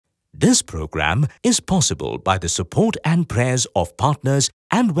This program is possible by the support and prayers of partners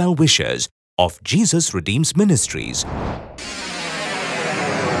and well-wishers of Jesus Redeems Ministries.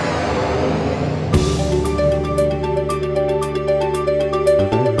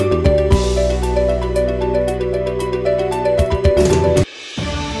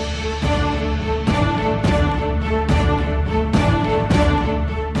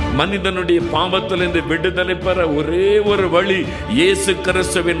 மனிதனுடைய பாவத்திலிருந்து விடுதலை பெற ஒரே ஒரு வழி இயேசு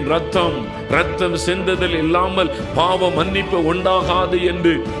கிறிஸ்துவின் ரத்தம் சிந்துதல் இல்லாமல் பாவ மன்னிப்பு உண்டாகாது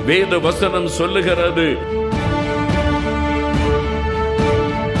என்று வேத வசனம் சொல்லுகிறது.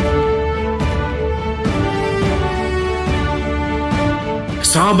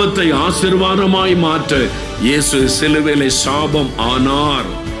 சாபத்தை ஆசீர்வாதமாய் மாற்ற இயேசு சிலுவையிலே சாபம் ஆனார்.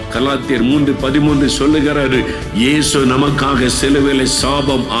 கலாத்தியர் 3:13 சொல்லுகிறாரு, இயேசு நமக்காக சிலுவையிலே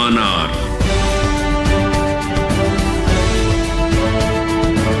சாபம் ஆனார்.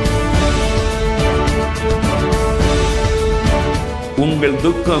 உங்கள்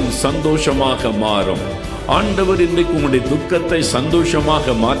துக்கம் சந்தோஷமாக மாறும். ஆண்டவர் இன்றைக்கு உங்களுடைய துக்கத்தை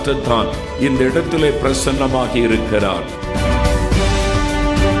சந்தோஷமாக மாற்றத்தான் இந்த இடத்திலே பிரசன்னமாக இருக்கிறார்.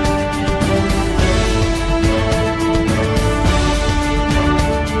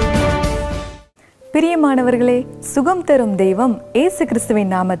 பிரியமானவர்களே, சுகம் தரும் தெய்வம் இயேசு கிறிஸ்துவின்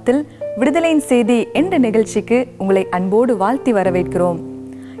நாமத்தில் விடுதலையின் செய்தி என்ற நிகழ்ச்சிக்கு உங்களை அன்போடு வாழ்த்தி வரவேற்கிறோம்.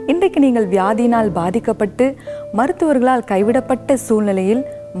 இன்றைக்கு நீங்கள் வியாதியினால் பாதிக்கப்பட்டு மருத்துவர்களால் கைவிடப்பட்ட சூழ்நிலையில்,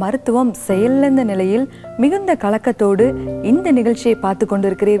 மருத்துவம் செயலிழந்த நிலையில் மிகுந்த கலக்கத்தோடு இந்த நிகழ்ச்சியை பார்த்து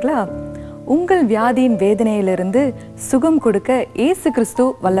கொண்டிருக்கிறீர்களா? உங்கள் வியாதியின் வேதனையிலிருந்து சுகம் கொடுக்க இயேசு கிறிஸ்து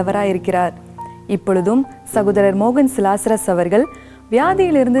வல்லவராயிருக்கிறார். இப்பொழுதும் சகோதரர் மோகன் C.Lazarus அவர்கள்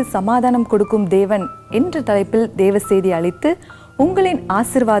வியாதியிலிருந்து சமாதானம் கொடுக்கும் தேவன் என்ற தலைப்பில் தேவ செய்தி அளித்து உங்களின்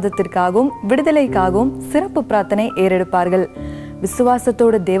ஆசீர்வாதத்திற்காகவும் விடுதலைக்காகவும் சிறப்பு பிரார்த்தனை ஏறெடுப்பார்கள்.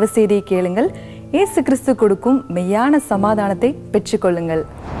 விசுவாசத்தோடு தேவ செய்தியை கேளுங்கள். இயேசு கிறிஸ்து கொடுக்கும் மெய்யான சமாதானத்தை பெற்றுக்கொள்ளுங்கள்.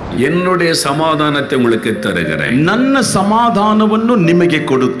 என்னுடைய சமாதானத்தை உங்களுக்கு தருகிறேன், ನನ್ನ ಸಮಾಧಾನವನ್ನು ನಿಮಗೆ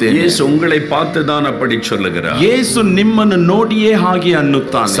ಕೊಡುತ್ತೇನೆ. ಯೇಸು உங்களை பார்த்து தான் அப்படி சொல்லுகிறார். ಯೇಸು ನಿಮ್ಮನ್ನು ನೋಡಿಯೇ ಹಾಗೆ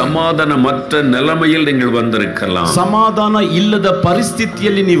ಅನ್ನುತ್ತಾನೆ. சமாதானமற்ற நிலைமையில் நீங்கள் வந்திருக்கலாம். ಸಮಾಧಾನ ಇಲ್ಲದ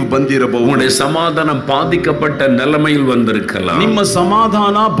ಪರಿಸ್ಥಿತಿಯಲ್ಲಿ ನೀವು ಬಂದಿರಬಹುದು. உங்களுடைய சமாதானம் பாதிக்கப்பட்ட நிலைமையில் வந்திருக்கலாம். ನಿಮ್ಮ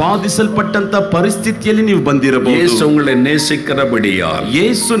ಸಮಾಧಾನ ಬಾಧಿಸಲ್ಪಟ್ಟಂತ ಪರಿಸ್ಥಿತಿಯಲ್ಲಿ ನೀವು ಬಂದಿರಬಹುದು. ಯೇಸು உங்களை நேசிக்கிறபடியால்,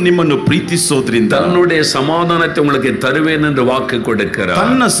 ಯೇಸು ನಿಮ್ಮನ್ನು ಪ್ರೀತಿಸೋದ್ರಿಂದ தன்னுடைய சமாதானத்தை உங்களுக்கு தருவேன் என்று வாக்கு கொடுக்கிறார்.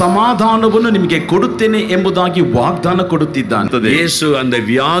 ತನ್ನ ಸಮಾಧಾನವನ್ನು ನಿಮಗೆ ಕೊಡುತ್ತೇನೆ ಎಂಬುದಾಗಿ ವಾಗ್ದಾನ ಕೊಡುತ್ತಿದ್ದಾನೆ. ಯೇಸು அந்த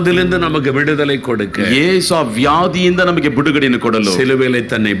வியாதியிலிருந்து நமக்கு விடுதலை கொடுக்க, ಯೇಸು ಆ ವ್ಯಾಧಿಯಿಂದ ನಮಗೆ ಬಿಡುಗಡೆಯನ್ನು ಕೊಡಲು சிலுவையிலே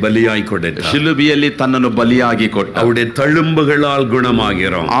தன்னை பலியாய் கொடுத்தார். ಶಿಲುಬೆಯಲ್ಲಿ ತನ್ನನ್ನು ಬಲಿಯಾಗಿ ಕೊಟ್ಟ. அவருடைய தழும்புகளால்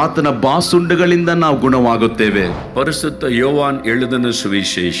குணமாகிறோம். ಆತನ ಬಾಸುಂಡುಗಳಿಂದ ನಾವು ಗುಣವಾಗುತ್ತೇವೆ. பரிசுத்த யோவான் எழுதின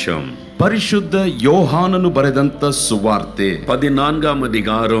சுவிசேஷம், ಪರಿಶುದ್ಧ ಯೋಹಾನನು ಬರೆದಂತ ಸುವಾರ್ತೆ 14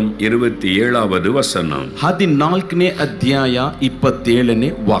 அதிகாரம் 27வது வசனம். 14ನೇ ಅಧ್ಯಾಯ 27ನೇ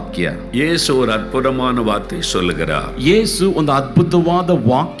ವಾಕ್ಯ. இயேசு ஒரு அற்புதமான வார்த்தை சொல்லுகிறார். ಯೇಸು ಒಂದು ಅದ್ಭುತವಾದ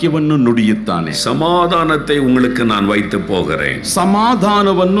ವಾಕ್ಯವನ್ನು ನುಡಿಯುತ್ತಾನೆ. சமாதானத்தை உங்களுக்கு நான் வைத்து போகிறேன்,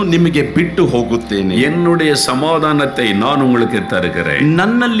 ಸಮಾಧಾನವನ್ನು ನಿಮಗೆ ಬಿಟ್ಟು ಹೋಗುತ್ತೇನೆ. என்னுடைய சமாதானத்தை நான் உங்களுக்கு தருகிறேன்.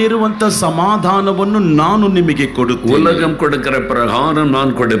 ನನ್ನಲ್ಲಿರುವಂತ ಸಮಾಧಾನವನ್ನು ನಾನು ನಿಮಗೆ ಕೊಡುತ್ತೇನೆ. உலகம் கொடுக்கிற பிரகாரம்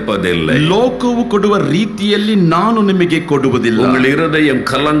நான் கொடுப்பதில்லை. ಲೋಕವು ಕೊಡುವ ರೀತಿಯಲ್ಲಿ ನಾನು ನಿಮಗೆ ಕೊಡುವುದಿಲ್ಲ. உங்கள் இருதயம்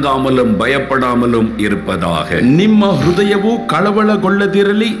கலங்காமலும் பயப்படாமலும் இருப்பதாக. ನಿಮ್ಮ ಹೃದಯವು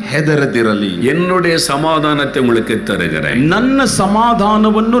ಕಳವಳಗೊಳ್ಳದಿರಲಿ, ಹೆದರದಿರಲಿ. என்னுடைய சமாதானத்தை உங்களுக்கு தருகிறேன், ನನ್ನ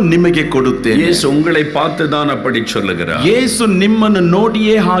ಸಮಾಧಾನವನ್ನು ನಿಮಗೆ ಕೊಡುತ್ತೇನೆ. இயேசு உங்களை பார்த்து தான் அப்படி சொல்லுகிறார். ಯೇಸು ನಿಮ್ಮನ್ನು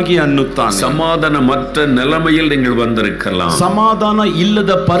ನೋಡಿಯೇ ಹಾಗೆ ಅನ್ನುತ್ತಾನೆ. சமாதானமற்ற நிலைமையில் நீங்கள் வந்திருக்கலாம். ಸಮಾಧಾನ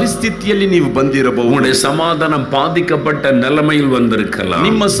ಇಲ್ಲದ ಪರಿಸ್ಥಿತಿಯಲ್ಲಿ ನೀವು ಬಂದಿರಬಹುದು. உங்களுடைய சமாதானம் பாதிக்கப்பட்ட நிலைமையில் வந்திருக்கலாம்.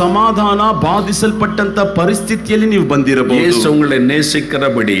 ನಿಮ್ಮ ಸಮಾಧಾನ ಬಾಧಿಸಲ್ಪಟ್ಟಂತ ಪರಿಸ್ಥಿತಿಯಲ್ಲಿ ನೀವು ಬಂದಿರಬಹುದು. இயேசு உங்களை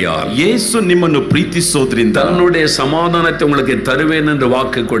நேசிக்கிறபடியால், ಯೇಸು ನಿಮ್ಮನ್ನು ಪ್ರೀತಿಸೋದ್ರಿಂದ தன்னுடைய சமாதானத்தை உங்களுக்கு தருவேன் என்று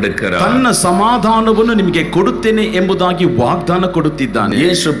வாக்கு கொடுக்கிறார். ತನ್ನ ಸಮಾಧಾನವನ್ನು ನಿಮಗೆ ಕೊಡುತ್ತೇನೆ ಎಂಬುದಾಗಿ ವಾಗ್ದಾನ ಕೊಡುತ್ತಿದ್ದಾನೆ.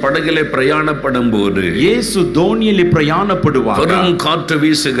 இயேசு படகிலே பிரயாணப்படும் போது, ಯೇಸು ದೋಣಿಯಲ್ಲಿ ಪ್ರಯಾಣ ಪಡುವಾಗ பெரும் காற்று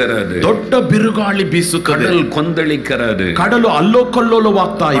வீசுகிறது, ದೊಡ್ಡ ಬಿರುಗಾಳಿ ಬೀಸುತ್ತದೆ, கடல் கொந்தளிக்கிறது, ಕಡಲು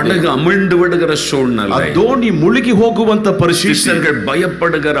ಅಲ್ಲೋಕಲ್ಲೋಲವಾಗ್ತಾ ಇದೆ, படகு அமிழ்ந்து விடுகிற சூழ்நிலை, ದೋಣಿ ಮುಳುಗಿ ಹೋಗುವಂತ ಪರಿಸ್ಥಿತಿ, ಶಿಷ್ಯர்கள்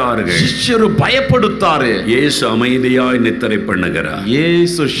பயப்படுகிறார்கள், ಶಿಷ್ಯರು ಭಯಪಡುತ್ತಾರೆ. இயேசு அமைதியாய் நித்திரை பண்ணுகிறார்.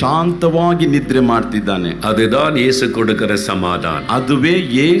 ಯೇಸು ಶಾಂತವಾಗಿ ನಿದ್ರೆ ಮಾಡ್ತಿದ್ದಾನೆ. அதுதான் இயேசு கொடுக்கிற சமாதானம். ಅದುವೇ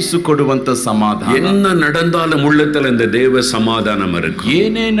ಯೇಸು ಕೊಡುವಂತ ಸಮಾಧಾನ. என்ன நடந்தாலும் உள்ளத்தில் இந்த தேவ சமாதானம் இருக்கு.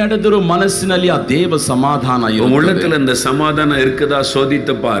 ಏನೇ ನಡೆದರೂ ಮನಸ್ಸಿನಲ್ಲಿ ಆ ದೇವ ಸಮಾಧಾನ ಇರುತ್ತದೆ. உள்ளத்தில் இந்த சமாதானம் இருக்குதா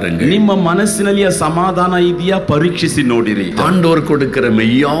சோதித்து பாருங்க. ನಿಮ್ಮ ಮನಸ್ಸಿನಲ್ಲಿ ಆ ಸಮಾಧಾನ ಇದೆಯಾ ಪರೀಕ್ಷಿಸಿ ನೋಡಿರಿ. ஆண்டவர் கொடுக்கிற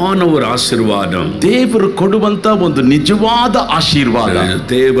மெய்யான ஒரு ஆசீர்வாதம், ದೇವರು ಕೊಡುವಂತ ಒಂದು ನಿಜವಾದ ಆಶೀರ್ವಾದ,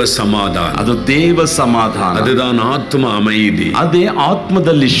 தேவ சமாதானம். ಅದು ದೇವ ಸಮಾಧಾನ. அதுதான் ஆத்ம அமைதி. ಅದೇ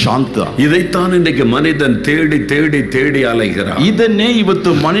ಆತ್ಮದಲ್ಲಿ ಶಾಂತ. இதைத்தான் இன்றைக்கு மனிதன் தேடி தேடி தேடி அலைகிறான். ಇದನ್ನೇ ಇವತ್ತು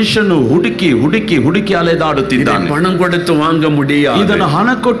ಮನುಷ್ಯನು ಹುಡುಕಿ ಹುಡುಕಿ ಹುಡುಕಿ ಅಲೆದಾಡುತ್ತಿದ್ದಾನೆ. பணம் கொடுத்து வாங்க முடியாது. ಇದನ್ನು ಹಣ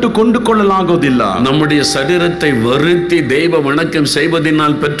ಕೊಟ್ಟು ಕೊಂಡುಕೊಳ್ಳಲಾಗೋದಿಲ್ಲ. நம்முடைய சரீரத்தை வருத்தி தெய்வ வணக்கம்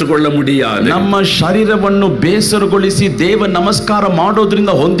செய்வதனால் பெற்றுக்கொள்ள முடியாது. ನಮ್ಮ ಶರೀರವನ್ನು ಬೇಸರಗೊಳಿಸಿ ದೇವ ನಮಸ್ಕಾರ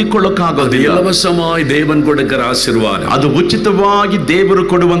ಮಾಡೋದ್ರಿಂದ ಹೊಂದಿಕೊಳ್ಳಕ್ಕಾಗೋದಿಲ್ಲ. இலவசமாய் தேவன் கொடுக்கிற ஆசீர்வாதம். ಅದು ಉಚಿತವಾಗಿ ದೇವರು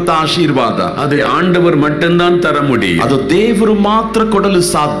ಕೊಡುವಂತ ಆಶೀರ್ವಾದ. அதை ஆண்டவர் மட்டும்தான் தர முடியும். ಅದು ದೇವರು ಮಾತ್ರ ಕೊಡಲು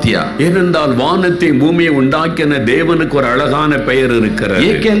ಸಾಧ್ಯ. ஏனென்றால் வானத்தை பூமியை உண்டாக்கின தேவனுக்கு ஒரு அழகான பெயர் இருக்கிறது.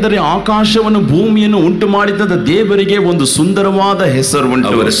 ಏಕೆಂದರೆ ಆಕಾಶವನ್ನು ಭೂಮಿಯನ್ನು ಉಂಟು ಮಾಡಿದ ದೇವರಿಗೆ ಒಂದು ಸುಂದರವಾದ ಹೆಸರು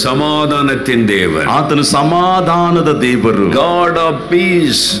ಉಂಟು. அவர் சமாதானத்தின் தேவன். ಆತನು ಸಮಾಧಾನದ ದೇವರು. God of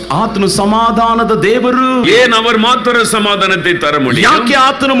peace. ಆತನು ಸಮಾಧಾನದ ದೇವರು. ஏன் அவர் மாத்திர சமாதானத்தை தர முடியும்? ಯಾಕೆ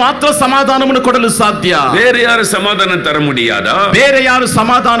ಆತನು ಮಾತ್ರ ಸಮಾಧಾನವನ್ನು ಕೊಡಲು ಸಾಧ್ಯ? வேற ಯಾರು ಸಮಾಧಾನ தர முடியாதா? ಬೇರೆ ಯಾರು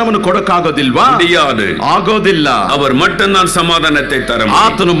ಸಮಾಧಾನವನ್ನು ಕೊಡಕ್ಕಾಗೋದಿಲ್ವಾ? முடியாது. ಆಗೋದಿಲ್ಲ. அவர் மட்டும்தான் சமாதானத்தை தர முடியும்.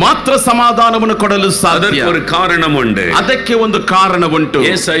 ಆತನು ಮಾತ್ರ ಸಮಾಧಾನವನ್ನು ಕೊಡಲು ಸಾಧ್ಯ. அதற்கு ஒரு காரணம் உண்டு. ಅದಕ್ಕೆ ಒಂದು ಕಾರಣ ಉಂಟು.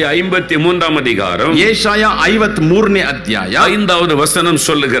 ஏசாயா 53 அதிகாரம் ಏಷಾಯ 53ನೇ ಅಧ್ಯಾಯ 5வது வசனம்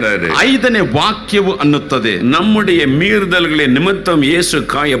சொல்லுகிறது. 5ನೇ ವಾಕ್ಯವು ಅನ್ನುತ್ತದೆ, நம்முடைய மீறுதல்களின் நிமித்தம் இயேசு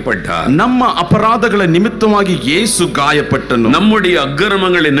காயப்பட்டார். ನಮ್ಮ ಅಪರಾಧಗಳ ನಿಮಿತ್ತವಾಗಿ ಯೇಸು ಗಾಯಪಟ್ಟನು. நம்முடைய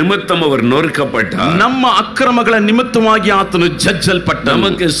அக்கிரமங்களின் நிமித்தம் அவர் நொறுக்கப்பட்டார். ನಮ್ಮ ಅಕ್ರಮಗಳ ನಿಮಿತ್ತವಾಗಿ ಆತನು ಜಜ್ಜಲ್ಪಟ್ಟನು.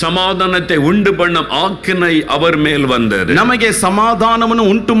 நமக்கு சமாதானத்தை உண்டு பண்ணும் ஆக்கினை அவர் மேல் வந்தது. ನಮಗೆ ಸಮಾಧಾನವನ್ನು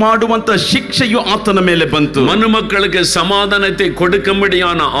ಉಂಟು ಮಾಡುವಂತ ಶಿಕ್ಷೆಯು ಆತನ ಮೇಲೆ ಬಂತು. மனுமக்களுக்கு சமாதானத்தை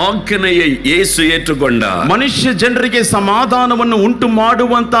கொடுக்கும்படியான ஆக்கினையை இயேசு ஏற்றுக்கொண்டார். ಮನುಷ್ಯ ಜನರಿಗೆ ಸಮಾಧಾನವನ್ನು ಉಂಟು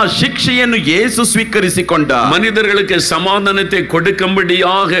ಮಾಡುವಂತ ಶಿಕ್ಷೆಯನ್ನು ಯೇಸು ಸ್ವೀಕರಿಸಿಕೊಂಡ. மனிதர்களுக்கு சமாதானத்தை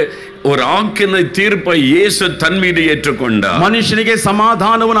கொடுக்கும்படியாக ஒரு ஆக்கினை தீர்ப்பை இயேசு தன் மீது ஏற்றுக்கொண்டார். ಮನುಷ್ಯನಿಗೆ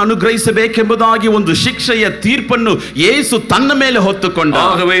ಸಮಾಧಾನವನ್ನು ಅನುಗ್ರಹಿಸಬೇಕೆಂಬುದಾಗಿ ಒಂದು ಶಿಕ್ಷೆಯ ತೀರ್ಪನ್ನು ಯೇಸು ತನ್ನ ಮೇಲೆ ಹೊತ್ತುಕೊಂಡ.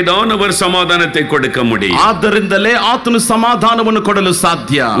 ஆகவே தான் அவர் சமாதானத்தை கொடுக்க முடியும். ಆದ್ದರಿಂದಲೇ ಆತನು ಸಮಾಧಾನವನ್ನು ಕೊಡಲು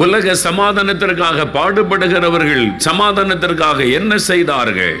ಸಾಧ್ಯ. உலக சமாதானத்திற்காக பாடுபடுகிறவர்கள் சமாதானத்திற்காக என்ன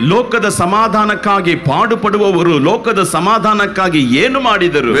செய்தார்கள்? ಲೋಕದ ಸಮಾಧಾನಕ್ಕಾಗಿ ಪಾಡುಪಡುವವರು ಲೋಕದ ಸಮಾಧಾನಕ್ಕಾಗಿ ಏನು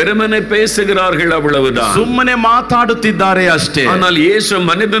ಮಾಡಿದರು? வெறுமனே பேசுகிறார்கள், அவ்வளவுதான். ಸುಮ್ಮನೆ ಮಾತಾಡುತ್ತಿದ್ದಾರೆ ಅಷ್ಟೇ. ஆனால் இயேசு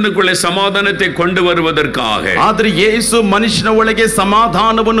மனிதனுக்குள்ளே சமாதானத்தை கொண்டு வருவதற்காக, ಆದರೆ ಯೇಸು ಮನುಷ್ಯನ ಒಳಗೆ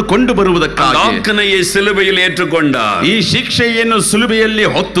ಸಮಾಧಾನವನ್ನು ಕೊಂಡು ಬರುವುದಕ್ಕಾಗಿ ஆக்கினையை சிலுவையில் ஏற்றுக்கொண்டார். ಈ ಶಿಕ್ಷೆಯನ್ನು ಶಿಲುಬೆಯಲ್ಲಿ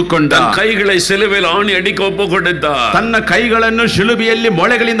ಹೊತ್ತುಕೊಂಡ. கைகளை சிலுவையில் ஆணி அடிக்க ஒப்பு கொடுத்தார். ತನ್ನ ಕೈಗಳನ್ನು ಶಿಲುಬೆಯಲ್ಲಿ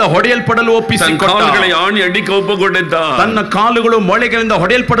ಮೊಳೆಗಳಿಂದ ಹೊಡೆಯಲ್ಪಡಲು ಒಪ್ಪಿಸಿಕೊಟ್ಟ. கால்களை ஆணி அடிக்க ஒப்பு கொடுத்தார். ತನ್ನ ಕಾಲುಗಳು ಮೊಳೆಗಳಿಂದ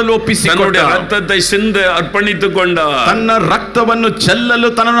ಹೊಡೆಯಲ್ಪಡಲು ಒಪ್ಪಿಸಿಕೊಂಡ. ரத்தத்தை சிந்த அர்ப்பணித்துக் கொண்டார். ತನ್ನ ರಕ್ತವನ್ನು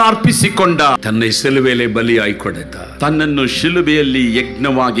ಚೆಲ್ಲಲು ತನ್ನನ್ನು ಅರ್ಪಿಸಿಕೊಂಡ. தன்னை சிலுவையிலே பலியாய் கொடுத்தார். ತನ್ನನ್ನು ಶಿಲುಬೆಯಲ್ಲಿ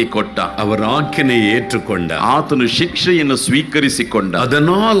ಯಜ್ಞವಾಗಿ ಕೊಟ್ಟ. அவர் ஆக்கினையை ஏற்றுக்கொண்டார். ಆತನು ಶಿಕ್ಷೆಯನ್ನು ಸ್ವೀಕರಿಸಿಕೊಂಡ.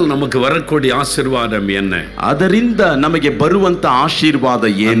 அதனால் நமக்கு வரக்கூடிய ஆசீர்வாதம் என்ன? ಅದರಿಂದ ನಮಗೆ ಬರುವಂತ ಆಶೀರ್ವಾದ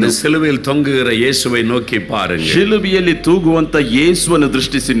ಏನು? சிலுவையில் தொங்குகிற இயேசுவை நோக்கி பாருங்க. ಶಿಲುಬೆಯಲ್ಲಿ ತೂಗುವಂತ ಯೇಸುವನ್ನು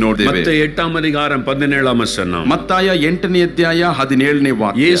ದೃಷ್ಟಿಸಿ ನೋಡಿದ್ದೇವೆ. மத்தேயு 8 அதிகாரம் 17 வசனம். ಮತ್ತಾಯ 8ನೇ ಅಧ್ಯಾಯ 17ನೇ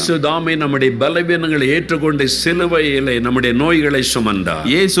ವಾಕ್ಯ. இயேசு தாமே நம்முடைய பலவீனங்களை ஏற்றுக்கொண்டு சிலுவையிலே நம்முடைய நோய்களை சுமந்தார்.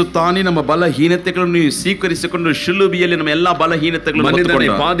 ಯೇಸು ತಾನೇ ನಮ್ಮ ಬಲಹೀನತೆಗಳನ್ನು ಸ್ವೀಕರಿಸಿಕೊಂಡು ಶಿಲುಬೆಯಲ್ಲಿ ನಮ್ಮ ಎಲ್ಲಾ ಬಲಹೀನತೆಗಳನ್ನು மனிதனை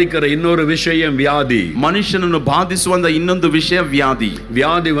பாதிக்கிற இன்னொரு விஷயம் வியாதி. ಮನುಷ್ಯನನ್ನು ಬಾಧಿಸುವಂತ ಇನ್ನೊಂದು ವಿಷಯ ವ್ಯಾಧಿ.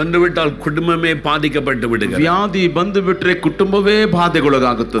 வியாதி வந்துவிட்டால் குடும்பமே பாதிக்கப்பட்டு விடுகிறது. ವ್ಯಾಧಿ ಬಂದು ಬಿಟ್ರೆ ಕುಟುಂಬವೇ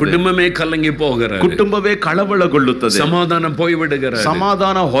ಬಾಧೆಗೊಳಗಾಗುತ್ತದೆ. குடும்பமே கலங்கி போகிறது. ಕುಟುಂಬವೇ ಕಳವಳಗೊಳ್ಳುತ್ತದೆ. சமாதானம் போய் விடுகிறது.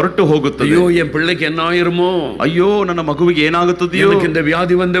 ಸಮಾಧಾನ ಹೊರಟು ಹೋಗುತ್ತದೆ. ஐயோ என் பிள்ளைக்கு என்ன ஆயிருமோ, ಅಯ್ಯೋ ನನ್ನ ಮಗುವಿಗೆ ಏನಾಗುತ್ತದೆಯೋ, எனக்கு இந்த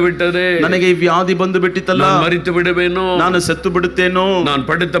வியாதி வந்து விட்டது, ನನಗೆ ಈ ವ್ಯಾಧಿ ಬಂದು ಬಿಟ್ಟಿತಲ್ಲ, நான் மரித்து விடுவேனೋ, ನಾನು ಸತ್ತು ಬಿಡುತ್ತೇನೋ, நான்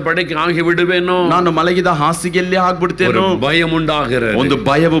படுத்த படுக்கை ஆகி விடுவேனோ, ನಾನು ಮಲಗಿದ ಹಾಸಿಗೆಯಲ್ಲಿ ಆಗ್ಬಿಡ್ತೇನೋ, பயம் உண்டாகிறது. ಒಂದು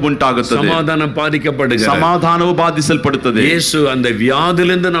ಭಯವು ಉಂಟಾಗುತ್ತದೆ. சமாதானம் பாதிக்கப்படுகிறது. ಸಮಾಧಾನವು ಬಾಧಿಸಲ್ಪಡುತ್ತದೆ. இயேசு அந்த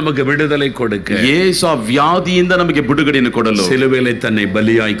வியாதியிலிருந்து நமக்கு விடுதலை கொடுக்க, ಯೇಸು ಆ ವ್ಯಾಧಿಯಿಂದ ನಮಗೆ ಬಿಡುಗಡೆಯನ್ನು ಕೊಡಲು சிலுவையிலே தன்னை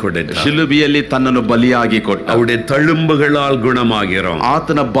பலியாய் கொடுத்தார். ಶಿಲುಬೆಯಲ್ಲಿ ತನ್ನನ್ನು ಬಲಿಯಾಗಿ ಕೊಟ್ಟ. அவருடைய தழும்புகளால் குணமாகிறோம்.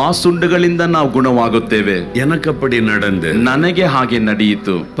 ಆತನ ಬಾಸುಂಡುಗಳಿಂದ ನಾವು ಗುಣವಾಗುತ್ತೇವೆ. எனக்கு அப்படி நடந்து, ನನಗೆ ಹಾಗೆ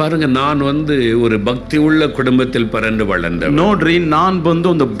ನಡೆಯಿತು. பாருங்க, நான் ஒரு பக்தி உள்ள குடும்பத்தில் பிறந்து வளர்ந்தேன். ನೋಡ್ರಿ, ನಾನ್ ಬಂದು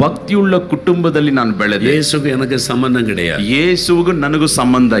ಒಂದು ಭಕ್ತಿಯುಳ್ಳ ಕುಟುಂಬದಲ್ಲಿ ನಾನು ಬೆಳೆದೆ. இயேசுக்கு எனக்கு சம்பந்தம் கிடையாது. ಯೇಸುವಿಗೂ ನನಗೂ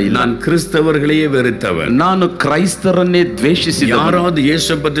ಸಂಬಂಧ ಇಲ್ಲ. நான் கிறிஸ்தவர்களையே வெறுத்தவன். ನಾನು ಕ್ರೈಸ್ತರನ್ನೇ ದ್ವೇಷಿಸಿದ. யாராவது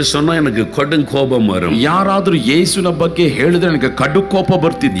இயேசு பத்தி சொன்னா எனக்கு கடும் கோபம் வரும். ಯಾರಾದ್ರೂ ಯೇಸುವಿನ ಬಗ್ಗೆ ಹೇಳಿದ್ರೆ ನನಗೆ ಕಡು ಕೋಪ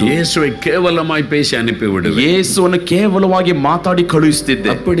ಬರ್ತಿತ್ತು. இயேசுவை கேவலமாய் பேசி அனுப்பி விடுவேன். ಯೇಸುವನ್ನು ಕೇವಲವಾಗಿ ಮಾತಾಡಿ ಕಳುಹಿಸುತ್ತಿದ್ದೆ.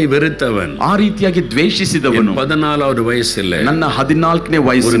 அப்படி வெறுத்தவன். ಆ ರೀತಿಯಾಗಿ ದ್ವೇಷಿಸಿದವನು. 14வது ವಯಸ್ಸಿಲ್ಲ, ನನ್ನ 14ನೇ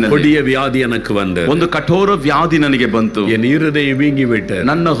ವಯಸ್ಸಿನಲ್ಲಿ கொடிய வியாதி எனக்கு வந்து, ಒಂದು ಕಠೋರ ವ್ಯಾಧಿ ನನಗೆ ಬಂತು. என் இருதயம் வீங்கி விட்டு,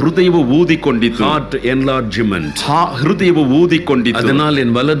 ನನ್ನ ಹೃದಯವು ಊದಿಕೊಂಡಿತು. heart enlargement, ಹೃದಯವು ಊದಿಕೊಂಡಿತು. அதனால்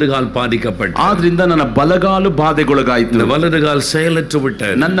என் வலது கால் பாதிக்கப்பட்டது. ಆದ್ರಿಂದ ನನ್ನ ಬಲಗಾಲು ಬಾಧೆಗೊಳಗಾಯಿತು. இந்த வலது கால் செயலற்று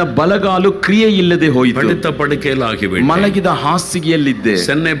விட்டது. ನನ್ನ ಬಲಗಾಲು ಕ್ರಿಯೆ ಇಲ್ಲದೆ ಹೋಯಿತು. படுத்த படுக்கையில் ஆகிவிட்டது. ಮಲಗಿದ ಹಾಸಿಗೆಯಲ್ಲಿದ್ದೆ.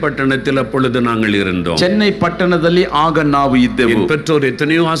 சென்னை பட்டணத்தில் அப்பொழுது நாங்கள் இருந்தோம். ಚೆನ್ನೈ ಪಟ್ಟಣದಲ್ಲಿ ಆಗ ನಾವು ಇದ್ದೆವು. என் பெற்றோர்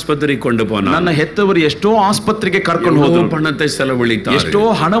எத்தனையோ ஆஸ்பத்திரிக்கு கொண்டு போனார். ನನ್ನ ಹೆತ್ತವರು ಎಷ್ಟೋ ಆಸ್ಪತ್ರೆಗೆ ಕರ್ಕೊಂಡು ಹೋದರು. பணத்தை செலவழித்தார். ಎಷ್ಟೋ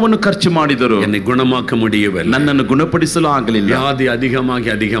ಹಣವನ್ನು ಖರ್ಚು ಮಾಡಿದರು. என்னை குணமாக்க முடியவில்லை. ನನ್ನನ್ನು ಗುಣಪಡಿಸಲು ಆಗಲಿಲ್ಲ. வியாதி அதிகமாகி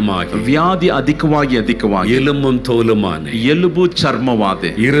ವ್ಯಾಧಿ ಅಧಿಕವಾಗಿ எலும்பும் தோலுமான ಎಲುಬು ಚರ್ಮವಾದೆ.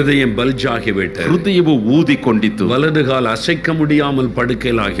 இருதயம் பல்ஜ் ஆகிவிட்டது. ಹೃದಯವು ಊದಿಕೊಂಡಿತು. வலது கால் அசைக்க முடியாமல்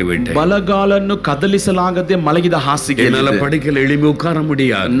படுக்கையில் ஆகிவிட்டது. ಬಲಗಾಲನ್ನು ಕದಲಿಸಲಾಗದೆ ಮಲಗಿದ ಹಾಸಿಗೆ. என்னால படுக்கையில் எழும்பி உட்கார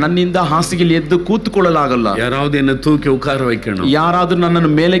முடியாது. ನನ್ನಿಂದ ಹಾಸಿಗೆಯಲ್ಲಿ ಎದ್ದು ಕೂತುಕೊಳ್ಳಲಾಗಲ್ಲ. யாராவது என்ன தூக்கி உட்கார வைக்கணும். ಯಾರಾದ್ರೂ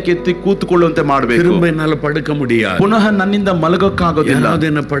ನನ್ನನ್ನು ಮೇಲಕ್ಕೆತ್ತಿ ಕೂತುಕೊಳ್ಳುವಂತೆ ಮಾಡಬೇಕು. திரும்ப என்னால படுக்க முடியாது. ಪುನಃ ನನ್ನಿಂದ ಮಲಗಕ್ಕಾಗೋದಿಲ್ಲ. யாராவது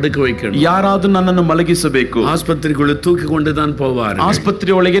என்ன படுக்க வைக்கணும். ಯಾರಾದ್ರೂ ನನ್ನನ್ನು ಮಲಗಿಸಬೇಕು. ஆஸ்பத்திரிக்குள்ள தூக்கி கொண்டுதான் போவார்.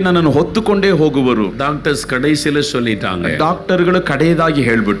 ಆಸ್ಪತ್ರೆ ಒಳಗೆ ನನ್ನನ್ನು ಹೊತ್ತುಕೊಂಡೇ ಹೋಗುವರು. டாக்டர்ஸ் கடைசியில சொல்லிட்டாங்க. ಡಾಕ್ಟರ್ಗಳು ಕಡೆಯದಾಗಿ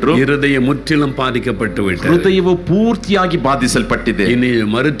ಹೇಳ್ಬಿಟ್ರು, இருதயம் முற்றிலும் பாதிக்கப்பட்டு விட்டது. ಹೃದಯವು ಪೂರ್ತಿಯಾಗಿ ಬಾಧಿಸಲ್ಪಟ್ಟಿದೆ. இனி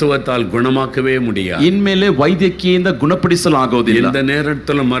மருத்துவத்தால் குணமாக்கவே முடியாது. ಇನ್ಮೇಲೆ ವೈದ್ಯಕೀಯದಿಂದ ಗುಣಪಡಿಸಲಾಗೋದಿಲ್ಲ. இந்த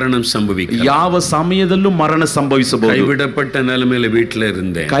நேரத்தில் மரணம் சம்பவிக்கும். ಯಾವ ಸಮಯದಲ್ಲೂ ಮರಣ ಸಂಭವಿಸಬಹುದು. கைவிடப்பட்ட நிலைமையில வீட்டில்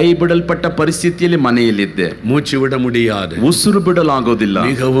இருந்தேன். ಕೈ ಬಿಡಲ್ಪಟ್ಟ ಪರಿಸ್ಥಿತಿಯಲ್ಲಿ ಮನೆಯಲ್ಲಿದ್ದೆ. மூச்சு விட முடியாது. ಉಸಿರು ಬಿಡಲಾಗೋದಿಲ್ಲ.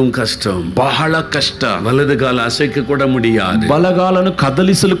 மிகவும் கஷ்டம். ಬಹಳ ಕಷ್ಟ. வலது கால அசைக்க கூட முடியாது. ಬಲಗಾಲನ್ನು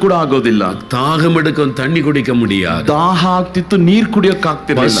ಕದಲಿಸಲು ಕೂಡ ಆಗೋದಿಲ್ಲ. தாகம் எடுக்கும் தண்ணி குடிக்க முடியாது. ದಾಹ ಆಗ್ತಿತ್ತು, ನೀರು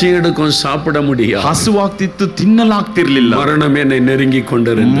ಕುಡಿಯೋಕ್ಕಾಗ್ತಿರ್ಲಿಲ್ಲ. பசி எடுக்கும் சாப்பிட முடியாது. ಹಸುವಾಗ್ತಿತ್ತು, ತಿನ್ನಲಾಗ್ತಿರ್ಲಿಲ್ಲ. மரணம் என்னை நெருங்கி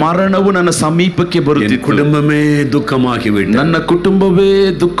கொண்டிருந்தது. ಮರಣವು ನನ್ನ ಸಮೀಪಕ್ಕೆ ಬರುತ್ತಿತ್ತು. குடும்பமே துக்கமாகிவிட்டது. ನನ್ನ ಕುಟುಂಬವೇ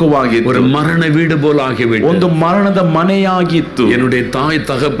ದುಃಖವಾಗಿತ್ತು. ஒரு மரண வீடு போல ஆகிவிட்டது. ಒಂದು ಮರಣದ ಮನೆಯಾಗಿತ್ತು. என்னுடைய தாய்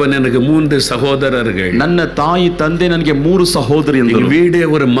தகப்பன் எனக்கு 3 சகோதரர்கள். ನನ್ನ ತಾಯಿ ತಂದೆ ನನಗೆ 3 ಸಹೋದರಿಯರು. வீடே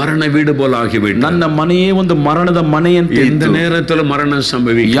ஒரு மரண வீடு போல ஆகிவிட்டது. ನನ್ನ ಮನೆಯೇ ಒಂದು ಮರಣದ ಮನೆಯಂತೆ இந்த ಇತ್ತು. நேரத்தில் மரணம்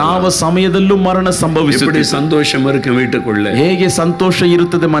சம்பவிக்கும். ಯಾವ ಸಮಯದಲ್ಲೂ ಮರಣ ಸಂಭವಿಸುತ್ತದೆ. எப்படி சந்தோஷம் இருக்கும் வீட்டுக்குள்ள. ಹೇಗೆ ಸಂತೋಷ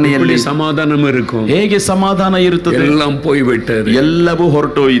ಇರುತ್ತದೆ ಮನೆಯಲ್ಲಿ. சமாதானம் இருக்கும். ಹೇಗೆ ಸಮಾಧಾನ ಇರುತ್ತದೆ. எல்லாம் போய்விட்டது. ಎಲ್ಲವೂ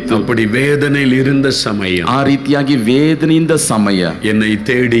ಹೊರಟೋಯಿತು. அப்படி வேதனையில் இருந்த சமயம், ಆ ರೀತಿಯಾಗಿ ವೇದನೆಯಿಂದ ಸಮಯ, என்னை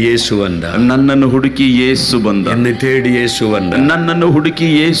தேடி இயேசு வந்தார். ನನ್ನನ್ನು ಹುಡುಕಿ ಯೇಸು ಬಂದ. என்னை தேடி இயேசு வந்தார். ನನ್ನನ್ನು ಹುಡುಕಿ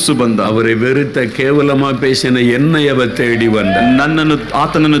ಯೇಸು ಬಂದ. அவரை வெறுத்த கேவலமா பேசின என்னை அவர் தேடி வந்தார். ನನ್ನನ್ನು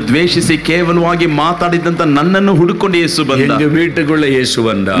ಆತನನ್ನು ದ್ವೇಷಿಸಿ ಕೇವಲವಾಗಿ ಮಾತಾಡಿದಂತ ನನ್ನನ್ನು ಹುಡುಕೊಂಡು ಯೇಸು ಬಂದ. எங்க வீட்டுக்குள்ள இயேசு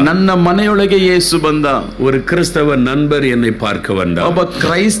வந்தார். ನನ್ನ ಮನೆಯೊಳಗೆ ಯೇಸು ಬಂದ. ஒரு கிறிஸ்தவ நண்பர் என்னை பார்க்க வந்தார். ಒಬ್ಬ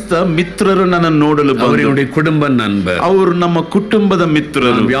ಕ್ರೈಸ್ತ ಮಿತ್ರರು ನನ್ನನ್ನು ನೋಡಲು ಬಂದರು. அவருடைய குடும்ப நண்பர். ಅವರು ನಮ್ಮ ಕುಟುಂಬದ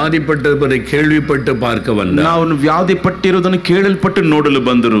ಮಿತ್ರರು. வியாதிப்பட்டவரை கேள்விப்பட்டு பார்க்க வந்தார். ನಾವು ವ್ಯಾಧಿಪಟ್ಟಿರುವುದನ್ನು ಕೇಳಲ್ಪಟ್ಟು ನೋಡಲು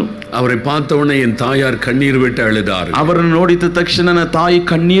ಬಂದರು. அவரை பார்த்தவுடனே என் தாயார் கண்ணீர் விட்டு அழுதார். ಅವರನ್ನು ನೋಡಿದ ತಕ್ಷಣ ನನ್ನ ತಾಯಿ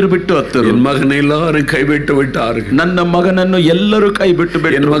ಕಣ್ಣೀರು ಬಿಟ್ಟು ಅತ್ತರು. என் மகனை எல்லாரும் கைவிட்டு விட்டார்கள். ನನ್ನ ಮಗನನ್ನು ಎಲ್ಲರೂ ಕೈ ಬಿಟ್ಟು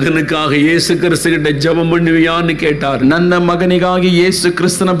ಬಿಟ್ಟರು. என் மகனுக்காக இயேசு கிறிஸ்து கிட்ட ஜெபம் பண்ணுவியான்னு கேட்டார். ನನ್ನ ಮಗನಿಗಾಗಿ ಯೇಸು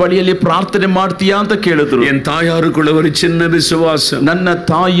ಕ್ರಿಸ್ತನ ಬಳಿಯಲ್ಲಿ ಪ್ರಾರ್ಥನೆ ಮಾಡ್ತೀಯಾ ಅಂತ ಕೇಳಿದ್ರು. என் தாயாருக்குள்ள ஒரு சின்ன விசுவாசம். ನನ್ನ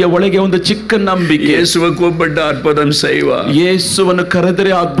ತಾಯಿಯ ಒಳಗೆ ಒಂದು ಚಿಕ್ಕ ನಂಬಿಕೆ. இயேசுவை கூப்பிட்டு அற்புதம் செய்வார். ಯೇಸುವನ್ನು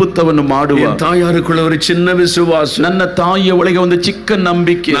ಕರೆದರೆ ಅದ್ಭುತವನ್ನು ಮಾಡುವ. என் தாயாருக்குள்ள ஒரு சின்ன விசுவாசம். ನನ್ನ ತಾಯಿಯ ಒಳಗೆ ಒಂದು ಚಿಕ್ಕ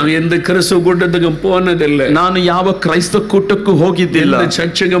ನಂಬಿಕೆ. நான் எந்த கிறிஸ்துவ கூட்டத்துக்கும் போனதில்லை. ನಾನು ಯಾವ ಕ್ರೈಸ್ತ ಕೂಟಕ್ಕೂ ಹೋಗಿದ್ದಿಲ್ಲ. எந்த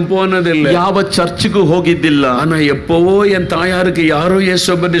சர்ச்சுக்கும் போனதில்லை. ಯಾವ ಚರ್ಚ್ಗೂ ಹೋಗಿದ್ದಿಲ್ಲ. ஆனா எப்பவோ என் தாயாருக்கு யாரோ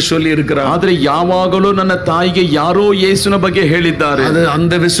இயேசுவை பற்றி சொல்லி இருக்கிறார். ಆದ್ರೆ ಯಾವಾಗಲೂ ನನ್ನ ತಾಯಿಗೆ ಯಾರೋ ಯೇಸುವಿನ ಬಗ್ಗೆ ಹೇಳಿದ್ದಾರೆ. அது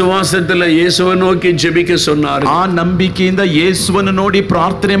அந்த விசுவாசத்துல இயேசுவை நோக்கி ஜெபிக்க சொன்னார். ಆ ನಂಬಿಕೆಯಿಂದ ಯೇಸುವನ್ನು ನೋಡಿ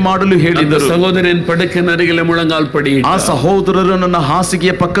ಪ್ರಾರ್ಥನೆ ಮಾಡಲು ಹೇಳಿದರು. சகோதரன் படுக்கை அருகில முழங்கால் படி. ಆ ಸಹೋದರರು ನನ್ನ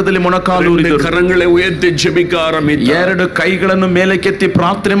ಹಾಸಿಗೆಯ ಪಕ್ಕದಲ್ಲಿ ಮೊಣಕಾಲೂರಿದರು. கரங்களை உயர்த்தி ஜெபிக்க ஆரம்பித்தார். 2 ಕೈಗಳನ್ನು ಮೇಲಕ್ಕೆತ್ತಿ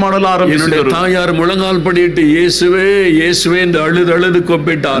ಪ್ರಾರ್ಥನೆ ಮಾಡಲು ಆರಂಭಿಸಿದರು. தாயார் முழங்கால் படிட்டு இயேசுவே இயேசுவே என்று அழுது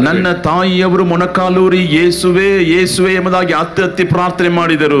கூப்பிட்டார். ನನ್ನ ತಾಯಿಯವರು ಮೊಣಕಾಲೂರಿ ಯೇಸುವೆ ಯೇಸುವೆ ಎಂಬುದಾಗಿ ಹತ್ತಿ ಪ್ರಾರ್ಥನೆ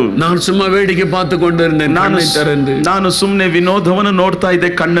ಮಾಡಿದರು. நான் சும்மா வேடிக்கை பார்த்து கொண்டிருந்தேன். ನಾನು ಸುಮ್ಮನೆ ವಿನೋದವನ್ನು ನೋಡ್ತಾ ಇದ್ದೆ.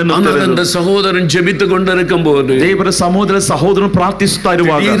 ಕಣ್ಣನ್ನು அந்த சகோதரன் ஜெபித்துக் கொண்டிருக்கும் போது ದೇವರ ಸಹೋದರನು ಪ್ರಾರ್ಥಿಸುತ್ತಾ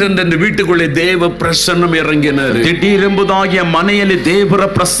ಇರುವಾಗ இந்த வீட்டுக்குள்ளே தேவ பிரசன்னம் இறங்கினார். ದಿಢೀರೆಂಬುದಾಗಿ ಮನೆಯಲ್ಲಿ ದೇವರ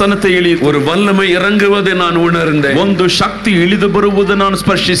ಪ್ರಸನ್ನತೆ ಇಳಿಯಿತು. ஒரு வல்லமை இறங்குவதை நான் உணர்ந்தேன். ಒಂದು ಶಕ್ತಿ ಇಳಿದು ಬರುವುದು ನಾನು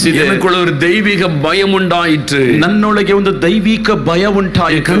ಸ್ಪರ್ಶಿಸಿದೆ. எனக்குள்ள ஒரு தெய்வீக பயம் உண்டாயிற்று. ನನ್ನೊಳಗೆ ಒಂದು ದೈವಿಕ ಭಯ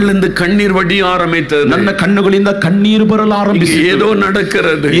ಉಂಟಾಯಿತು. ಕಣ್ಣಿಂದ ಕಣ್ಣೀರ್ ವಡಿಯ ಆರಂಭಿಸಿತು. ನನ್ನ ಕಣ್ಣುಗಳಿಂದ ಕಣ್ಣೀರು ಬರಲು ಆರಂಭಿಸಿತು. ஏதோ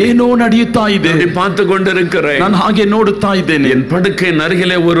நடக்கிறது. ಏನೋ ನಡೆಯುತ್ತಾ ಇದೆ. பார்த்து கொண்டிருக்கிறேன். ನಾನು ಹಾಗೆ ನೋಡುತ್ತಾ ಇದ್ದೇನೆ. என் படுக்கை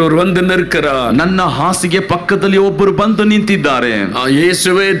அருகிலே ஒருவர் வந்து நிற்கிறார். ನನ್ನ ಹಾಸಿಗೆ ಪಕ್ಕದಲ್ಲಿ ಒಬ್ಬರು ಬಂದು ನಿಂತಿದ್ದಾರೆ.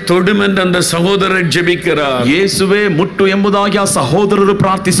 ಯೇಸುವೆ ತೊಡುಮ್ ಎಂದು அந்த சகோதரர் ஜெபிக்கிறார். ಯೇಸುವೆ ಮುಟ್ಟು ಎಂಬುದಾಗಿ ಆ ಸಹೋದರರು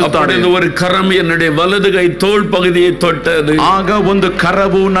ಪ್ರಾರ್ಥಿಸುತ್ತಾರೆ. ஒரு கரம் என்னுடைய வலது கை தோள் பகுதியை தொட்டது. ಆಗ ಒಂದು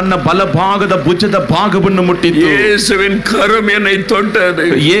ಕರವು ನನ್ನ ಬಲಭಾಗದ ಭುಜದ ಭಾಗವನ್ನು ಮುಟ್ಟಿತು. ಯೇಸುವಿನ கரம் என்னை தொட்டது.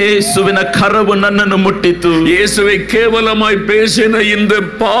 ಯೇಸುವಿನ ಕರವು ನನ್ನನ್ನು ಮುಟ್ಟಿತು. இயேசுவை கேவலமாய் பேசின இந்த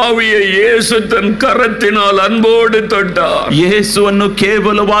பாவியை இயேசு தன் கரத்தினால் அன்போடு தொட்டார். ಯೇಸುವನ್ನು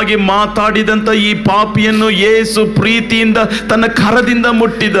ಕೇವಲವಾಗಿ ಮಾತಾಡಿದಂತ ಈ ಪಾಪಿಯನ್ನು ಯೇಸು ಪ್ರೀತಿಯಿಂದ ತನ್ನ ಕರದಿಂದ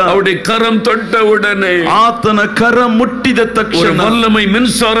ಮುಟ್ಟಿದ. அவருடைய கரம் தொட்ட உடனே ಆತನ ಕರ ಮುಟ್ಟಿದ ತಕ್ಷಣ வல்லமை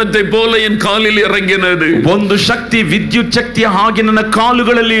மின்சாரத்தை போல என் காலில் இறங்கினது. ಒಂದು ಶಕ್ತಿ ವಿದ್ಯುತ್ ಶಕ್ತಿಯ ಹಾಗೆ ನನ್ನ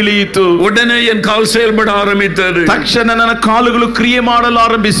ಕಾಲುಗಳಲ್ಲಿ ಇಳಿಯಿತು. உடனே என் கால் செயல்பட ஆரம்பித்தது. ತಕ್ಷಣ ನನ್ನ ಕಾಲುಗಳು ಕ್ರಿಯೆ ಮಾಡಲು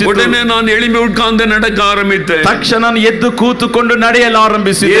ಆರಂಭಿಸಿತು. உடனே நான் எழும்பி உட்கார்ந்து நடக்க ஆரம்பித்தேன். ತಕ್ಷಣ ನಾನು ಎದ್ದು ಕೂತುಕೊಂಡು ನಡೆಯಲು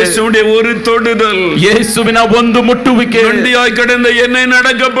ಆರಂಭಿಸಿದೆ. இயேசுவுடைய ஒரு தொடுதல், ಯೇಸುವಿನ ಒಂದು ಮುಟ್ಟುವಿಕೆ கண்டியாய் கடந்த என்னை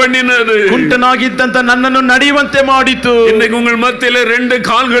நடக்க பண்ணினது. ಕುಂಟನಾಗಿದ್ದಂತ ನನ್ನನ್ನು ನಡೆಯುವಂತೆ ಮಾಡಿತು. இன்னைக்கு உங்கள் மத்தியில ரெண்டு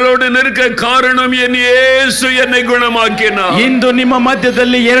கால்களோடு நிற்க காரணம் என் இயேசு என்னை குணமாக்கினார். ಇಂದು ನಿಮ್ಮ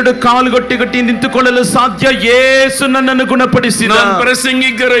ಮಧ್ಯದಲ್ಲಿ ಎರಡು ಕಾಲುಗೊಟ್ಟಿಗಟ್ಟಿ ನಿಂತುಕೊಳ್ಳಲು ಸಾಧ್ಯ. ಯೇಸು ನನ್ನನ್ನು ಗುಣಪಡಿಸಿದ. நான்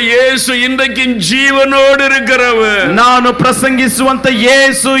பிரசங்கிக்கிற இயேசு இன்றைக்கு ஜீவனோடு இருக்கிறவர். ನಾನು ಪ್ರಸಂಗಿಸುವಂತ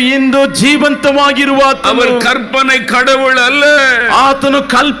ಯೇಸು ಇಂದು ಜೀವಂತವಾಗಿರುವ. அவர் கற்பனை கடவுள் அல்ல. ಆತನು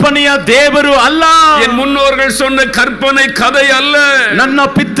ಕಲ್ಪನೆಯ ದೇವರು ಅಲ್ಲ. என் முன்னோர்கள் சொன்ன கற்பனை கதை அல்ல. ನನ್ನ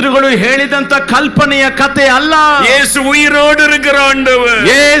ಪಿತೃಗಳು ಹೇಳಿದಂತ ಕಲ್ಪನೆಯ ಕತೆ ಅಲ್ಲ. இயேசு உயிரோடு இருக்கிற ஆண்டவர்.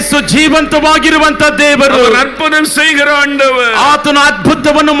 ಯೇಸು ಜೀವಂತವಾಗಿರುವಂತ ದೇವರು. அவர் அற்புதம் செய்கிற ஆண்டவர். ಆತನು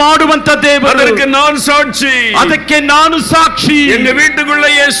ಅದ್ಭುತವನ್ನು ಮಾಡುವಂತ ದೇವರು. அதற்கு நான் சாட்சி. ಅದಕ್ಕೆ ನಾನು ಸಾಕ್ಷಿ. எங்க வீட்டுக்குள்ள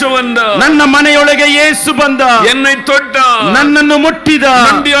இயேசு வந்தார். ನನ್ನ ಮನೆಯೊಳಗೆ ಯೇಸು ಬಂದ. என்னை தொட்டார். ನನ್ನನ್ನು ಮುಟ್ಟಿದ.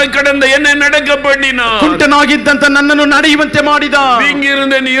 நண்டியாய் கடந்த என்னை நடக்க பண்ணினார். ಕುಂಟನಾಗಿದ್ದಂತ ನನ್ನನ್ನು ನಡೆಯುವಂತೆ ಮಾಡಿದ.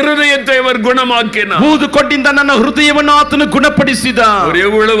 வீங்கிருந்த என் இருதயத்தை அவர் குணமாக்கினார். ಊದುಕೊಂಡಿದ್ದ ನನ್ನ ಹೃದಯವನ್ನು ಆತನು ಗುಣಪಡಿಸಿದ. அவர்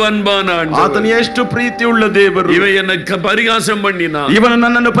எவ்வளவு அன்பான ஆண்டவர். ಆತನು ಎಷ್ಟು ಪ್ರೀತಿ ಉಳ್ಳ ದೇವರು. இவன் எனக்கு பரிகாசம் பண்ணினான். ಇವನು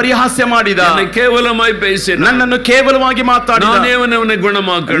ನನ್ನನ್ನು ಪರಿಹಾಸ್ಯ ಮಾಡಿದ. என்னை கேவலமாய் பேசினான். ನನ್ನನ್ನು ಕೇವಲವಾಗಿ ಮಾತಾಡಿದ. நானே அவனை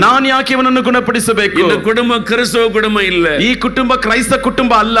குணமாக்கணும். ನಾನು ಯಾಕೆ ಇವನನ್ನು ಗುಣಪಡಿಸಬೇಕು? இந்த குடும்பம் கிறிஸ்தவ குடும்பம் இல்ல. ಈ ಕುಟುಂಬ ಕ್ರೈಸ್ತ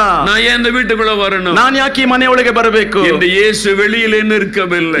ಕುಟುಂಬ ಅಲ್ಲ. நான் ஏன் இந்த வீட்டுக்குள்ள வரணும்? ನಾನು ಯಾಕೆ ಈ ಮನೆಯೊಳಗೆ ಬರಬೇಕು? இந்த இயேசு வெளியிலே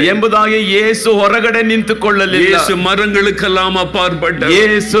நிற்கவில்லை ಎಂಬುದಾಗಿ ಯೇಸು ಹೊರಗಡೆ ನಿಂತುಕೊಳ್ಳಲಿಲ್ಲ. இயேசு மரங்களுக்கெல்லாம் அப்பாற்பட்ட.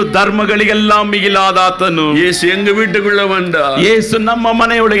 ಯೇಸು ಧರ್ಮಗಳಿಗೆಲ್ಲ ಮಿಗಿಲಾದಾತನು. இயேசு எங்க வீட்டுக்குள்ள வந்தா. ಯೇಸು ನಮ್ಮ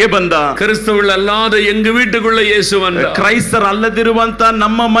ಮನೆಯೊಳಗೆ ಬಂದ. கிறிஸ்தவர்கள் அல்லாத எங்க வீட்டுக்குள்ள இயேசு வந்தா. ಕ್ರೈಸ್ತರ ಅಲ್ಲದಿರುವಂತ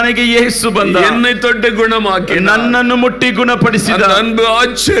ನಮ್ಮ ಮನೆಗೆ ಯೇಸು ಬಂದ. என்னை தொட்டு குணமாக்கி ನನ್ನನ್ನು ಮುಟ್ಟಿ ಗುಣಪಡಿಸಿದ. அன்பு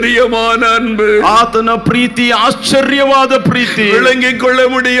ஆச்சரியமான அன்பு. ಆತನ ಪ್ರೀತಿ ಆಶ್ಚರ್ಯವಾದ ಪ್ರೀತಿ. விளங்கிக் கொள்ள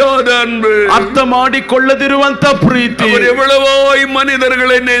முடியாத அன்பு. ಅರ್ಥ ಮಾಡಿಕೊಳ್ಳದಿರುವಂತ ಪ್ರೀತಿ. அவர் எவ்வளவாய்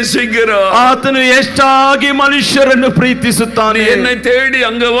மனிதர்களை நேசிக்கிறார். ಆತನು ಎಷ್ಟಾಗಿ ಮನುಷ್ಯರನ್ನು ಪ್ರೀತಿಸುತ್ತಾನೆ. என்னை தேடி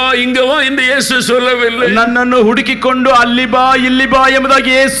அங்க வா இங்க வா என்று இயேசு சொல்லவில்லை. ನನ್ನನ್ನು ಹುಡುಕಿಕೊಂಡು ಅಲ್ಲಿ ಬಾ ಇಲ್ಲಿ ಬಾ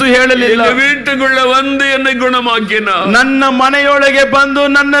ಎಂಬುದಾಗಿ ಯೇಸು ಹೇಳಲಿಲ್ಲ. வீட்டுக்குள்ள வந்து என்னை குணமாக்கினார். ನನ್ನ ಮನೆಯೊಳಗೆ ಬಂದು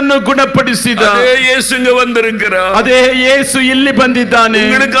ನನ್ನನ್ನು ಗುಣಪಡಿಸಿದ. அதே இயேசு இங்க வந்திருக்கிறார். ಅದೇ ಯೇಸು ಇಲ್ಲಿ ಬಂದಿದ್ದಾನೆ.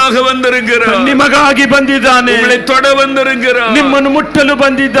 உங்களுக்காக வந்திருக்கிறார். ನಿಮಗಾಗಿ ಬಂದಿದ್ದಾನೆ. உங்களை தொட வந்திருக்கிறார். ನಿಮ್ಮನ್ನು ಮುಟ್ಟಲು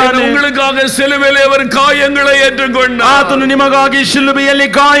ಬಂದಿದ್ದಾನೆ. உங்களுக்காக சிலுவையிலே அவர் காயங்களை ஏற்றுக்கொண்டார். ಆತನು ನಿಮಗಾಗಿ ಶಿಲುಬೆಯಲ್ಲಿ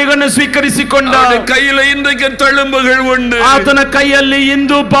ಗಾಯಗಳನ್ನು ಸ್ವೀಕರಿಸಿಕೊಂಡ. கையில இன்றைக்கு தழும்புகள் உண்டு. ಆತನ ಕೈಯಲ್ಲಿ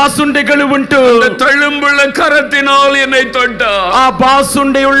ಇಂದು ಬಾಸುಂಡೆಗಳು ಉಂಟು. தழும்புள்ள கரத்தினால் என்னை தொட்டார். ಆ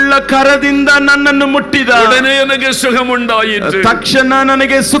ಬಾಸುಂಡೆಯುಳ್ಳ ಕರದಿಂದ ನನ್ನನ್ನು ಮುಟ್ಟಿದ. உடனே எனக்கு சுகம் உண்டாயிற்று. ತಕ್ಷಣ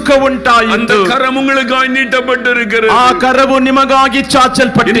ನನಗೆ ಸುಖ ಉಂಟಾಯಿತು. அந்த கரம் உங்களுக்காக நீட்டப்பட்டிருக்கிறது. ಆ ಕರವು ನಿಮಗಾಗಿ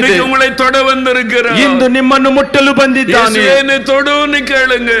ಚಾಚಲ್ಪಟ್ಟಿದೆ. உங்களை தொட வந்திருக்கிறார். ಇಂದು ನಿಮ್ಮನ್ನು ಮುಟ್ಟಲು ಬಂದಿದ್ದಾನೆ. இயேசுவே தொடுன்னு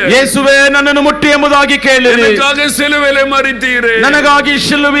கேளுங்க. ಯೇಸುವೇ ನನ್ನನ್ನು ಮುಟ್ಟಿ ಎಂಬುದಾಗಿ ಕೇಳಿರಿ. எனக்காக சிலுவையிலே மரித்தீரே. ನನಗಾಗಿ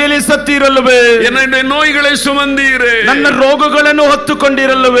ಶಿಲುಬೆಯಲ್ಲಿ ಸತ್ತಿರಲ್ಲವೇ. என்னுடைய நோய்களை சுமந்தீரே. ನನ್ನ ರೋಗಗಳನ್ನು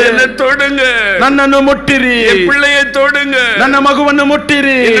ಹೊತ್ತುಕೊಂಡಿರಲ್ಲವೇ. என்னை தொடுங்க. ನನ್ನನ್ನು ಮುಟ್ಟಿರಿ. என் பிள்ளையை தொடுங்க. ನನ್ನ ಮಗುವನ್ನು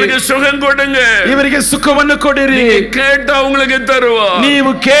ಮುಟ್ಟಿರಿ. எனக்கு சுகம் கொடுங்க. ಇವರಿಗೆ ಸುಖವನ್ನು ಕೊಡಿರಿ. கேட்டா உங்களுக்கு தருவா.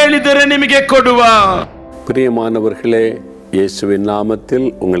 ನೀವು ಕೇಳಿದರೆ ನಿಮಗೆ ಕೊಡುವ. பிரியமானவர்களே, இயேசுவின் நாமத்தில்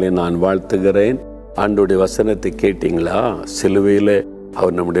உங்களை நான் வாழ்த்துகிறேன். ஆண்டவருடைய வசனத்தை கேட்டீங்களா? சிலுவையில்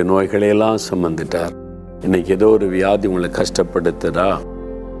அவர் நம்முடைய நோய்களை எல்லாம் சுமந்துட்டார். இன்னைக்கு ஏதோ ஒரு வியாதி உங்களை கஷ்டப்படுத்துதா?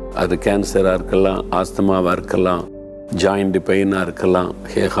 அது கேன்சராக இருக்கலாம், ஆஸ்துமாவாக இருக்கலாம், ஜாயிண்ட் பெயினாக இருக்கலாம்,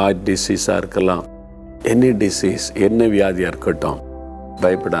 ஹார்ட் டிசீஸாக இருக்கலாம். என்ன டிசீஸ், என்ன வியாதியாக இருக்கட்டும்,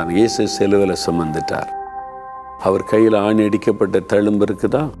 பயப்படாது. இயேசு சிலுவையில் சுமந்துட்டார். அவர் கையில் ஆணி அடிக்கப்பட்ட தழும்பு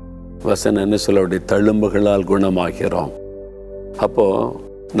இருக்குதா? வசனம் என்ன சொல்ல? அவருடைய தழும்புகளால் குணமாகிறோம். அப்போது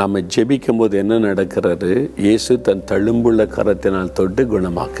நம்ம ஜெபிக்கும் போது என்ன நடக்கிறது? இயேசு தன் தழும்புள்ள கரத்தினால் தொட்டு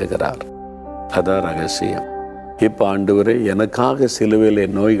குணமாக்குகிறார். அதான் ரகசியம். இப்போ ஆண்டவரே, எனக்காக சிலுவையிலே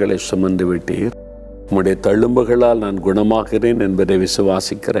நோய்களை சுமந்து விட்டீர், உம்முடைய தழும்புகளால் நான் குணமாகிறேன் என்பதை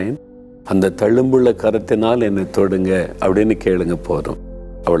விசுவாசிக்கிறேன், அந்த தழும்புள்ள கரத்தினால் என்னை தொடுங்க அப்படின்னு கேளுங்க, போதும்.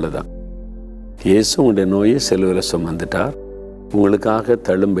 அவ்வளோதான். இயேசு உங்களுடைய நோயை சிலுவையில் சுமந்துட்டார், உங்களுக்காக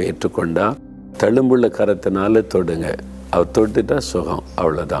தழும்பை ஏற்றுக்கொண்டார், தழும்புள்ள கரத்தினால தொடுங்க. அவர் தொட்டுட்டா சுகம்.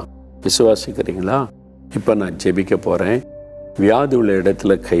 அவ்வளோதான். விசுவாசிக்கிறீங்களா? இப்போ நான் ஜெபிக்க போகிறேன். வியாதி உள்ள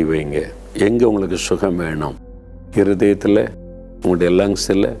இடத்துல கை வைங்க. எங்கே உங்களுக்கு சுகம் வேணும்? இருதயத்தில், உங்களுடைய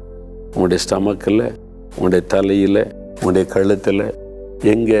லங்ஸில், உங்களுடைய ஸ்டமக்கில், உங்களுடைய தலையில், உங்களுடைய கழுத்தில்,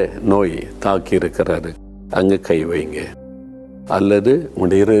 எங்கே நோய் தாக்கி இருக்கிறாரு அங்கே கை வைங்க. அல்லது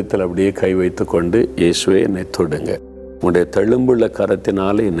உங்களுடைய இருதயத்தில் அப்படியே கை வைத்து கொண்டு, இயேசுவே என்னை தொடுங்க, உங்களுடைய தழும்புள்ள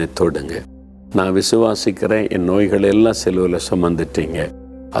கரத்தினால என்னை தொடுங்க, நான் விசுவாசிக்கிறேன், என் நோய்கள் எல்லாம் சிலுவையில் சுமந்துட்டீங்க.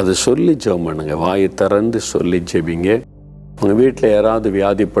 அது சொல்லி ஜெபம் பண்ணுங்க. வாயை திறந்து சொல்லி ஜெபிங்க. உங்கள் வீட்டில் யாராவது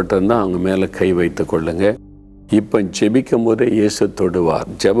வியாதிப்பட்டிருந்தால் அவங்க மேலே கை வைத்து கொள்ளுங்க. இப்போ ஜெபிக்கும் போதே இயேசு தொடுவார்.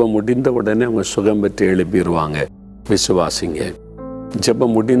 ஜெபம் முடிந்த உடனே அவங்க சுகம் பெற்று எழுப்பிடுவாங்க. விசுவாசிங்க.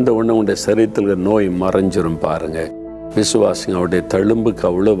 ஜெபம் முடிந்த உடனே உங்களுடைய சரீரத்தில் நோய் மறைஞ்சிரும் பாருங்க. விசுவாசிங்க. அவருடைய தழும்புக்கு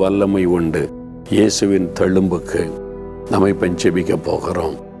அவ்வளோ வல்லமை உண்டு. இயேசுவின் தழும்புக்கு நம்ம இப்போ ஜெபிக்க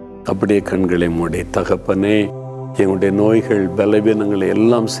போகிறோம். அப்படியே கண்களை மூடி, தகப்பனே, எங்களுடைய நோய்கள் பலவீனங்களை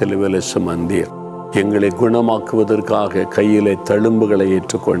எல்லாம் சிலுவையில் சுமந்தீர். எங்களை குணமாக்குவதற்காக கையிலே தழும்புகளை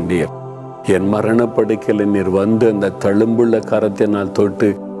ஏற்றுக்கொண்டீர். என் மரணப்படுக்கையில் நீர் வந்து அந்த தழும்புள்ள கரத்தினால் தொட்டு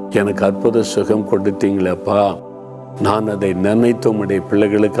எனக்கு அற்புத சுகம் கொடுத்தீங்களப்பா. நான் அதை நினைத்து உம்முடைய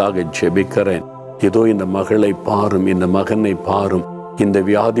பிள்ளைகளுக்காக ஜெபிக்கிறேன். இதோ இந்த மகளை பாரும், இந்த மகனை பாரும், இந்த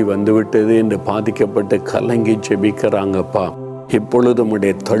வியாதி வந்துவிட்டது என்று பாதிக்கப்பட்டு கலங்கி ஜெபிக்கிறாங்கப்பா. இப்பொழுது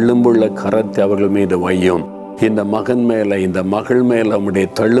உம்முடைய தழும்புள்ள கரத்தை அவர்கள் மீது வையும். இந்த மகன் மேல, இந்த மகள் மேல உம்முடைய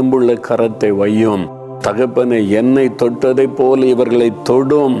தழும்புள்ள கரத்தை வையும். தகப்பனை, என்னை தொட்டதை போல இவர்களை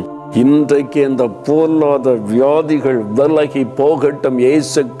தொடும். இன்றைக்கு இந்த பொல்லாத வியாதிகள் விலகி போகட்டும்.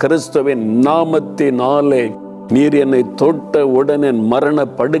 இயேசு கிறிஸ்துவின் நாமத்தினாலே நீர் என்னை தொட்ட உடனே மரண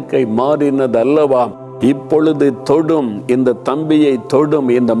படுக்கை மாறினது அல்லவா? இப்பொழுது தொடும், இந்த தம்பியை தொடும்,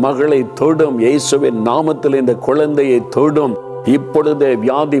 இந்த மகளை தொடும். இயேசுவின் நாமத்தில் இந்த குழந்தையை தொடும். இப்பொழுதே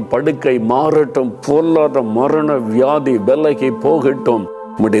வியாதி படுக்கை மாறட்டும். பொல்லாத மரண வியாதி விலகி போகட்டும்.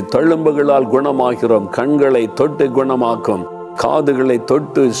 உம்முடைய தழும்புகளால் குணமாகிறோம். கண்களை தொட்டு குணமாக்கும், காதுகளை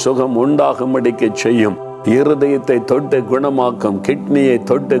தொட்டு சுகம் உண்டாகும்படிக்கு செய்யும், இருதயத்தை தொட்டு குணமாக்கும், கிட்னியை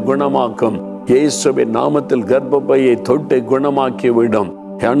தொட்டு குணமாக்கும். இயேசுவின் நாமத்தில் கர்ப்பப்பையை தொட்டு குணமாக்கி விடும்.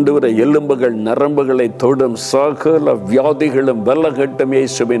 ஆண்டவரே, எலும்புகள் நரம்புகளை தொடும். சகல வியாதிகளும் விலகட்டும்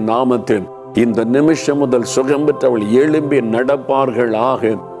இயேசுவின் நாமத்தில். இந்த நிமிஷம் முதல் சுகம் பெற்றவள் எழும்பி நடப்பார்கள் ஆக.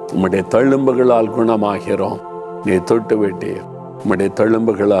 உம்முடைய தழும்புகளால் குணமாகிறோம். நீ தொட்டு விட்டீர். உம்முடைய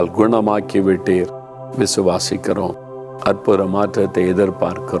தழும்புகளால் குணமாக்கி விட்டீர். விசுவாசிக்கிறோம். அற்புத மாற்றத்தை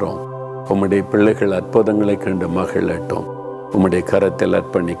எதிர்பார்க்கிறோம். உம்முடைய பிள்ளைகள் அற்புதங்களை கண்டு மகிழட்டும். உம்முடைய கரத்தில்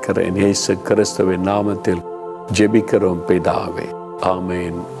அர்ப்பணிக்கிறேன். இயேசு கிறிஸ்துவின் நாமத்தில் ஜெபிக்கிறோம் பிதாவே.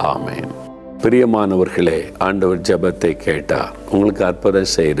 ஆமேன், ஆமேன். பிரியமானவர்களே, ஆண்டவர் ஜெபத்தை கேட்டார். உங்களுக்கு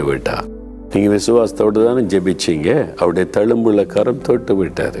அற்புதம் செய்து விட்டார். நீங்க விசுவாசத்தோடு தானே ஜெபிச்சீங்க. அவருடைய தழும்புள்ள கரம் தொட்டு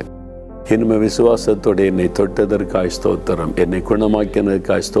விட்டாரு. இனிமே விசுவாசத்தோடு என்னை தொட்டதற்காய் ஸ்தோத்திரம், என்னை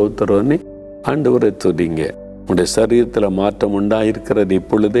குணமாக்கினதற்காய் ஸ்தோத்திரம்னு ஆண்டவரை துதிங்க. உங்களுடைய சரீரத்தில் மாற்றம் உண்டாயிருக்கிறது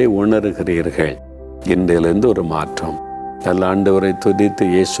இப்பொழுதே உணர்கிறீர்கள். இன்றையிலிருந்து ஒரு மாற்றம். நல்ல ஆண்டவரை துதித்து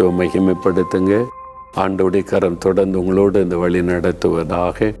இயேசுவை மகிமைப்படுத்துங்க. ஆண்டவருடைய கரம் தொடர்ந்து உங்களோடு இந்த வழி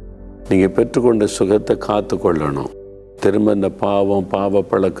நடத்துவதாக. நீங்கள் பெற்றுக்கொண்ட சுகத்தை காத்து கொள்ளணும். திரும்ப இந்த பாவ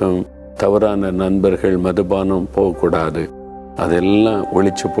பழக்கம், தவறான நண்பர்கள், மதுபானம் போகக்கூடாது. அதெல்லாம்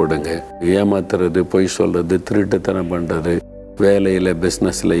ஒழிச்சு போடுங்க. ஏமாத்துறது, பொய் சொல்றது, திருட்டுத்தனம் பண்ணுறது, வேலையில்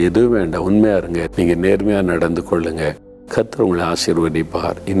பிஸ்னஸில் எதுவும் வேண்டாம். உண்மையாக இருங்க. நீங்கள் நேர்மையாக நடந்து கொள்ளுங்க. கர்த்தர் உங்களை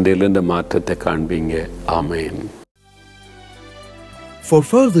ஆசீர்வதிப்பார். இன்றையிலிருந்து மாற்றத்தை காண்பீங்க. ஆமேன். For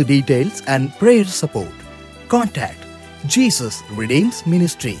further details and prayer support, contact Jesus Redeems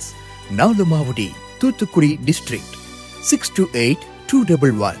Ministries, Nalumavudi, Thuthukudi District,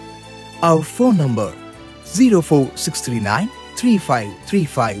 628-211. Our phone number 04639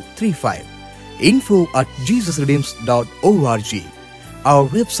 353535. info@jesusredeems.org. Our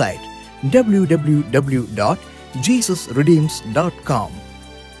website www.jesusredeems.com.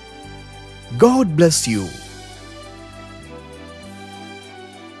 God bless you.